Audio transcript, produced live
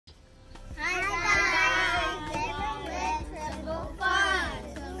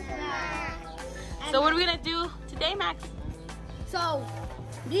So what are we gonna do today, Max? So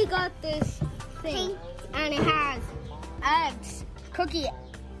we got this thing, and it has eggs, cookie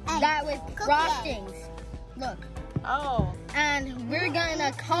that with frostings. Look. Oh. And we're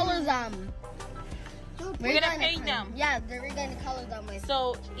gonna color them. We're gonna paint them. Yeah, we're gonna color them with.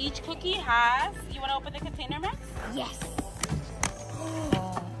 So each cookie has. You wanna open the container, Max? Yes.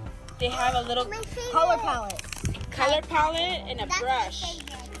 Oh. They have a little color palette. Color palette and a brush.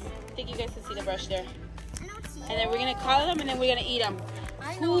 I think you guys can see the brush there. And then we're gonna color them and then we're gonna eat them.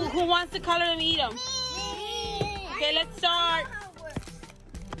 Who wants to color them and eat them? Okay, let's start.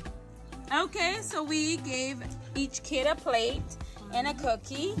 Okay, so we gave each kid a plate and a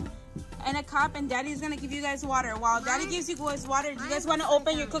cookie and a cup, and Daddy's gonna give you guys water. While Daddy gives you guys water, do you guys want to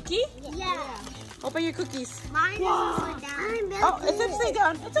open your cookie? Yeah. Open your cookies. Mine is upside down. Oh, it's upside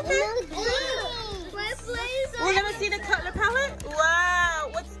down. It's okay. We're gonna see the color palette.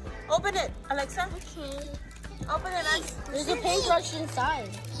 Wow. Open it, Alexa. Okay. Open it, Max. There's a paintbrush inside.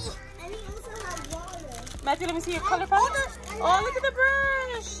 And we also have water. Matthew, let me see your color palette. Oh, look at the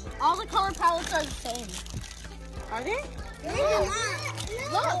brush. All the color palettes are the same. Are they? Look.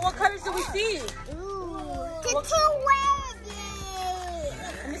 Look, what colors do we see? The two red.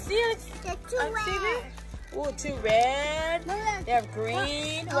 Let me see it. The two red. Ooh, two red. They have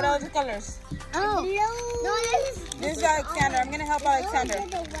green. What other colors? Oh. This is Alexander. I'm gonna help Alexander.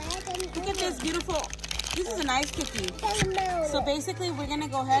 Look at this beautiful. This is a nice cookie. So basically, we're gonna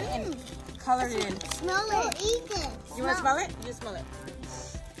go ahead and color it in. Smell it. Eat it. You wanna smell it? You smell it.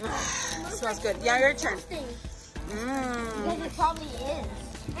 It smells good. Yeah, your turn. Because it probably is.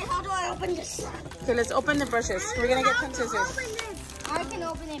 And how do I open this? Okay, let's open the brushes. We're gonna get some scissors. I can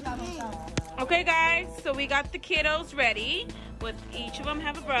open it by myself. Okay, guys. So we got the kiddos ready. With each of them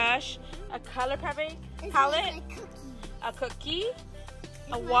have a brush, a color palette, a cookie,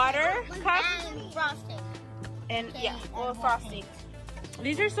 a water cup, And frosting. and yeah, or frosting.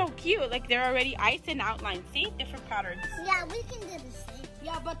 These are so cute. Like they're already iced and outlined. See, different patterns. Yeah, we can do the same.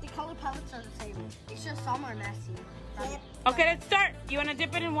 Yeah, but the color palettes are the same. It's just some are messy. Yep. Okay, let's start. You want to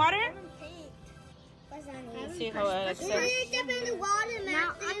dip it in water? What's that Let's see how Alexa. We're gonna dip in the water,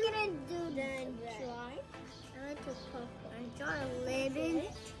 now. I'm gonna do the try. I like to pop one. Try a little.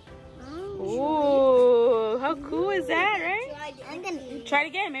 Ooh, how cool is that, right? I'm gonna eat. Try it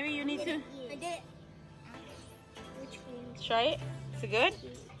again. Maybe you need to I did. Which one? try it. Is it good?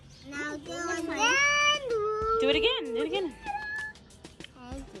 Now do again. Do it again. Do it again.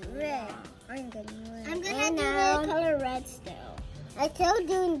 Red. I'm gonna do the color red still. I still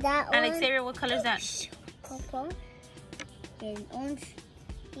doing that one. Alexander, what color is that? Purple. And orange.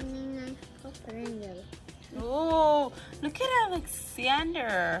 And then purple and yellow. Oh, look at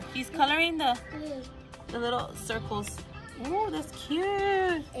Alexander. He's coloring the little circles. Oh, that's cute.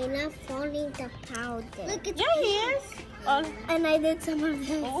 And I'm folding the powder. Look at Yeah, he is. Oh, And I did some of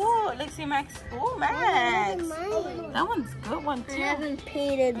this. oh, let's see, Max. Oh, Max. Mine. That one's a good one, I too. haven't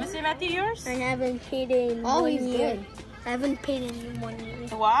painted. Let me see, Matthew, yours? I haven't painted in Oh, 1 he's year. good. I haven't painted in 1 year.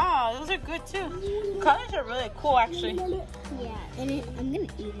 Wow, those are good, too. Colors are really cool, actually. Yeah, and I'm gonna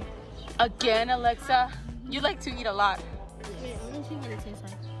eat it. Again, Alexa, you like to eat a lot. Wait, let me see what it tastes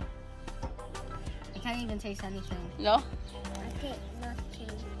like. I can't even taste anything. No? Okay, not too.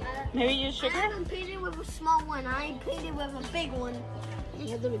 Maybe use I sugar? haven't painted with a small one. I painted with a big one.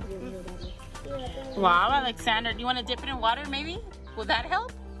 Wow, Alexander, do you want to dip it in water, maybe? Will that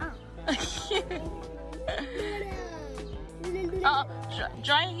help? Oh,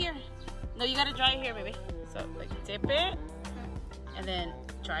 dry it here. No, you gotta dry it here, baby. So, like, dip it, and then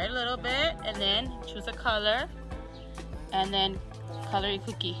dry it a little bit, and then choose a color, and then color your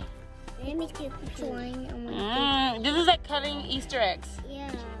cookie. Let me keep drawing on my This is like cutting Easter eggs,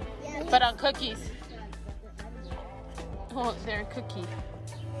 Yeah. but on cookies. Oh, they're a cookie.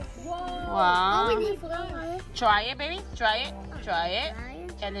 Wow. Oh, we need flour. Try it, baby. Try it. Try it.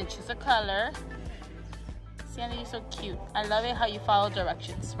 And then choose a color. Sandy, you're so cute. I love it how you follow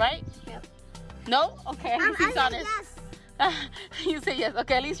directions, right? Yep. No? Okay, at least he's I honest. Yes. You say yes.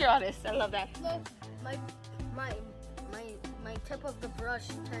 Okay, at least you're honest. I love that. Look, my tip of the brush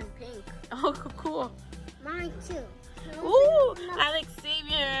turned pink. Oh, cool. Mine too. Ooh, Alex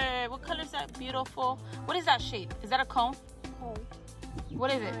Xavier. What color is that? Beautiful. What is that shape? Is that a cone? Oh,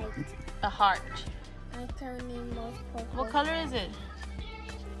 What is it? right. A heart. I'm telling you most purple. What color is it?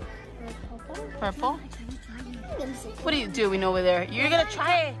 Purple? Purple? I'm gonna see. What are you doing over there? You're gonna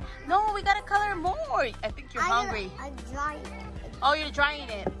try it. No, we gotta color more. I think you're hungry. I dried. Oh, you're drying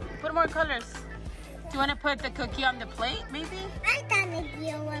it. Put more colors. Do you want to put the cookie on the plate, maybe? I got a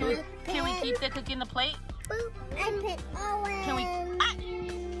deal with Can we keep the cookie in the plate? Boop. I picked orange. Can we? Ah!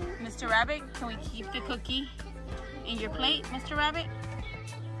 Mr. Mr. Rabbit, can we keep the cookie in your plate, Mr. Rabbit?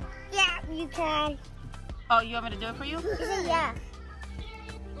 Yeah, you can. Oh, you want me to do it for you? Yeah.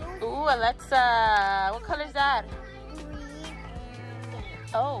 Ooh, Alexa, what color is that?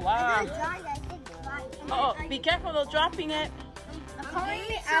 Oh, wow. Oh, be careful though, dropping it.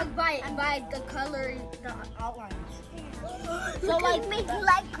 By the color, the outlines. So like make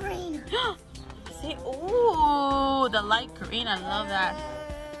light green. See, ooh, the light green, I love that.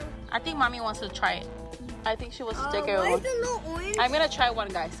 I think mommy wants to try it. I think she will stick it Why with. is there no orange? I'm gonna try one,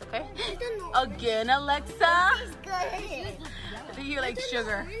 guys, okay? Again, Alexa. Good. I think you like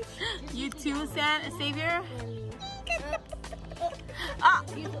sugar. You too, Savior? Ah!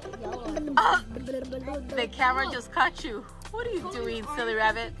 Ah! The camera just caught you. What are you doing, silly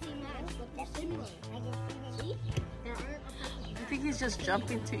rabbit? I think he's just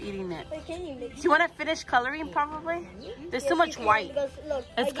jumping to eating it. Do you want to finish coloring, probably? There's too much white.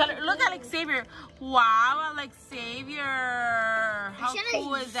 Let's color. Look, Alex Xavier. Wow, Alex Xavier. How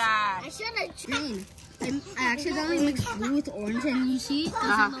cool is that? I should have green. I accidentally mixed blue with orange, and you see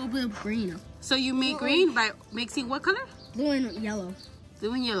there's a little bit of green. So you make green by mixing what color? Blue and yellow.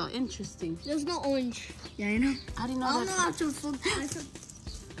 Blue and yellow. Interesting. There's no orange. Yeah, I know. I didn't know I don't that. know how to flip.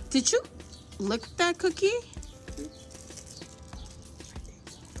 Did you lick that cookie?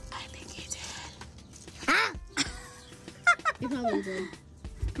 I think you did. Ah! You probably did.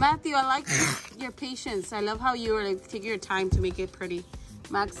 Matthew, I like your patience. I love how you were like taking your time to make it pretty.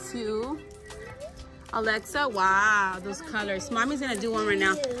 Max 2. Alexa, wow, those colors. Mommy's gonna do one right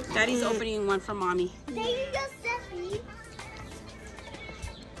now. Daddy's opening one for mommy. There you go, Stephanie.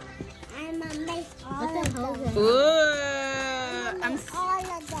 I'm gonna make all What the of hell them. is Ooh, All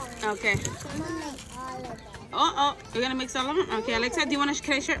of them. okay. I'm gonna make all of them. Oh, you're gonna mix all of them? Okay, Alexa, do you wanna,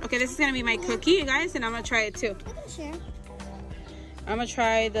 can I share? Okay, this is gonna be my cookie, you guys, and I'm gonna try it too. Sure. I'm gonna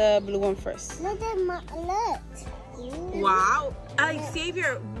try the blue one first. Look at my look. Wow,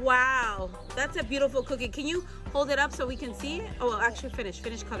 Xavier, wow. That's a beautiful cookie. Can you hold it up so we can see it? Oh, well, actually finish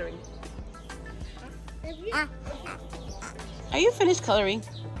coloring. Are you finished coloring?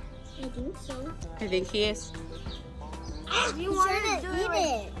 I think so. I think he is. You want to eat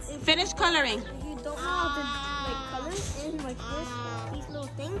it? Finish coloring. If you don't know how to like color in like this, these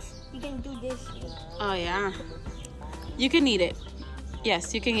little things, you can do this. Oh yeah. You can eat it.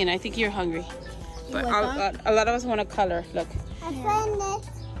 Yes, you can eat it. I think you're hungry. But a lot of us want to color. Look. I find this.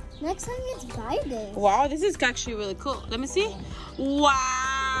 Next time it's guided. Wow, this is actually really cool. Let me see. Wow,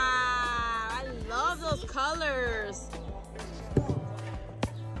 I love those colors.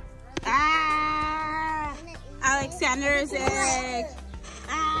 Ah, Alexander's egg.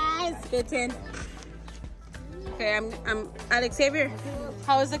 Ah, it's bitten. Okay, I'm Alex Xavier.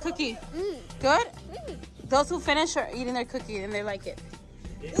 How is the cookie? Good? Those who finish are eating their cookie and they like it.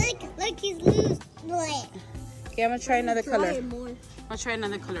 Like he's loose. Okay, I'm gonna try another color. I'll try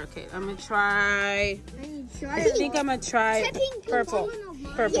another color. Okay, I'm gonna try. I think I'm gonna try purple.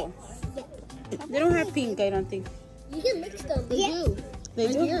 Purple. They don't have pink, I don't think. You can mix them. They do. They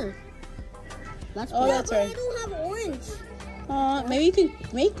do? Here. That's Oh, that's right. I don't have orange. Maybe you can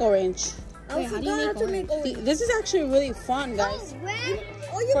make orange. Wait, how do you make orange? See, this is actually really fun, guys. Red.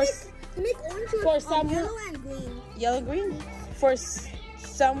 Or you make orange For someone, yellow and green. yellow, green. For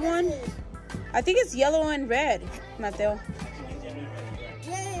someone, I think it's yellow and red, Mateo. Yeah,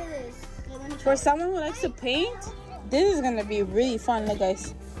 it is. For someone who likes to paint, this is gonna be really fun, look,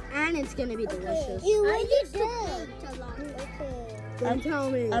 guys. And it's gonna be delicious. You really good. Don't tell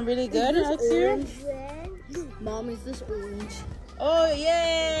me. I'm really good, Alexia. Mom, is this orange? Oh,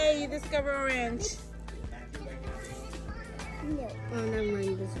 yay! You discover orange. Oh, never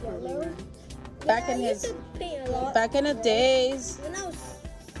mind. This is probably red. Back in the days. When I was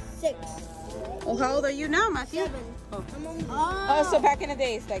 6. Oh, how old are you now, Matthew? 7. Oh, so back in the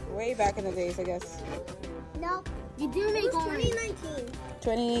days, like way back in the days, I guess. No. You do make orange. 2019.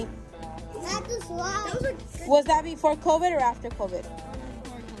 20. That was Was that before COVID or after COVID?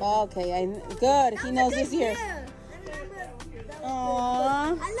 Okay, good. He knows this year.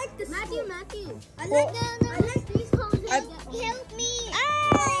 Aww. I like this. Matthew. I like these colors. Help me.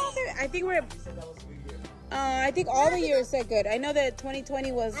 I think we're. I think all the years are good. I know that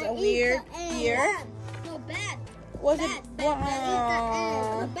 2020 was a weird year. No, bad. Was it?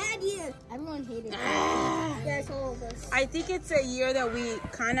 Bad year. Everyone hated it. Yes, all of us. I think it's a year that we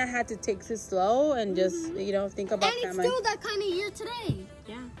kind of had to take it slow and just, think about And it's family. still that kind of year today.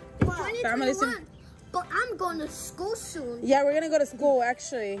 Yeah. 2021. But I'm going to school soon. Yeah, we're gonna go to school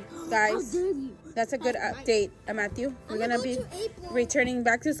actually, guys. How dare you? That's a good update, Matthew. We're gonna be to April. returning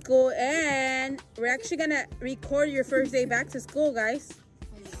back to school, and we're actually gonna record your first day back to school, guys.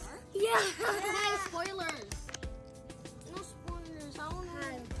 Yeah. Spoilers. No spoilers. I don't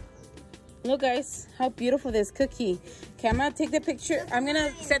know. Look, guys, how beautiful this cookie. Camera, take the picture. I'm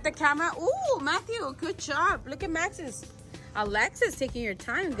gonna set the camera. Ooh, Matthew, good job. Look at Max's. Alexa's taking your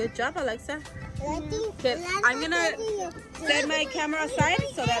time. Good job, Alexa. Okay, I'm gonna set my camera aside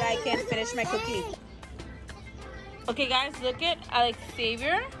so that I can finish my cookie. Okay, guys, look at Alex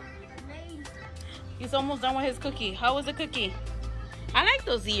Xavier. He's almost done with his cookie. How was the cookie? I like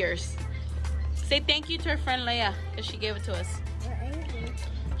those ears. Say thank you to our friend Leia because she gave it to us.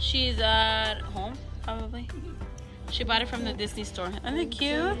 She's at home, probably. She bought it from the Disney store. Aren't they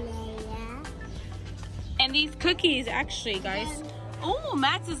cute? And these cookies, actually, guys. Oh,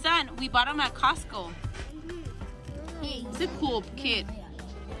 Max is done. We bought them at Costco. He's a cool kid.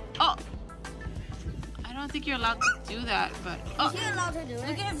 Oh, I don't think you're allowed to do that, but oh, You're allowed to do it.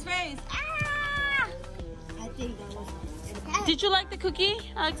 look at his face. Ah! I think that was. Did you like the cookie,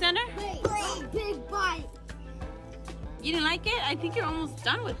 Alexander? Big bite. You didn't like it? I think you're almost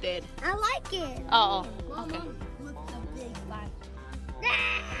done with it. I like it. Oh, okay. With the big bite.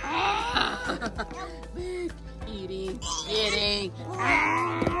 Eating.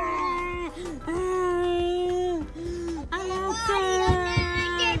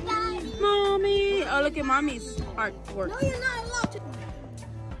 Mommy. Oh, look at Mommy's artwork. No, you're not allowed to.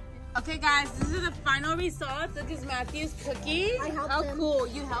 Okay, guys, this is the final results. Look at Matthew's cookie. I helped How him. cool.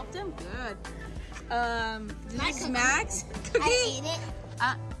 You helped him? Good. This is Max cookie. I ate it.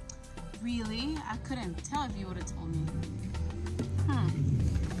 Really? I couldn't tell if you would have told me.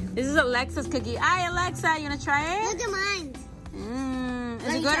 This is Alexa's cookie. Hi, Alexa. You want to try it? Look at mine.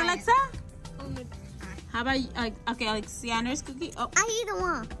 Is it good, Alexa? How about, okay, Alexander's cookie? Oh, I eat them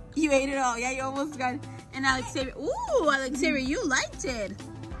all. you ate it all. Yeah, you almost got it. And Alexander. Ooh, Alexander, you liked it.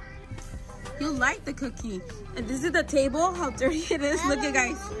 You liked the cookie. And this is the table. How dirty it is. Look at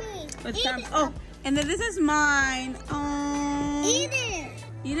guys. Let's try. Oh, and then this is mine. Oh. Eat it.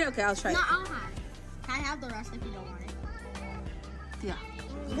 Eat it? Okay, I'll try it. No, I'll have. Can I have the rest if you don't want it? Yeah.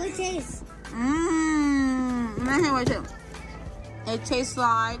 Good taste. It tastes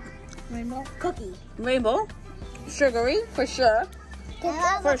like Rainbow cookie. rainbow. Sugary, for sure.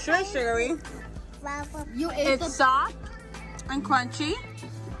 For sure, sugary. You ate It's soft and crunchy.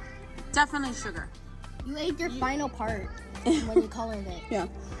 Definitely sugar. You ate your final part when you colored it. Yeah.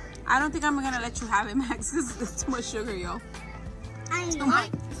 I don't think I'm gonna let you have it, Max, because it's too much sugar, yo.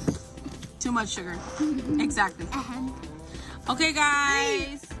 Too much sugar. Exactly. Okay,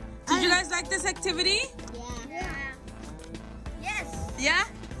 guys. Did you guys like this activity? Yeah. Yes. Yeah?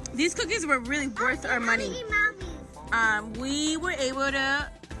 These cookies were really worth our money. We were able to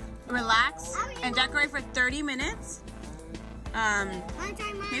relax and decorate for 30 minutes.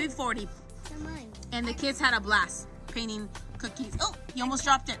 Maybe 40. And the kids had a blast painting cookies. Oh, you almost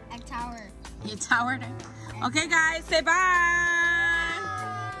dropped it. Egg tower. You towered it. Okay, guys, say bye.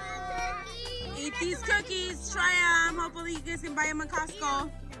 Eat these cookies. Try them. Hopefully, you guys can buy them at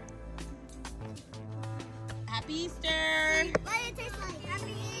Costco. Happy Easter. What it tastes like?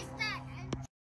 Happy Easter.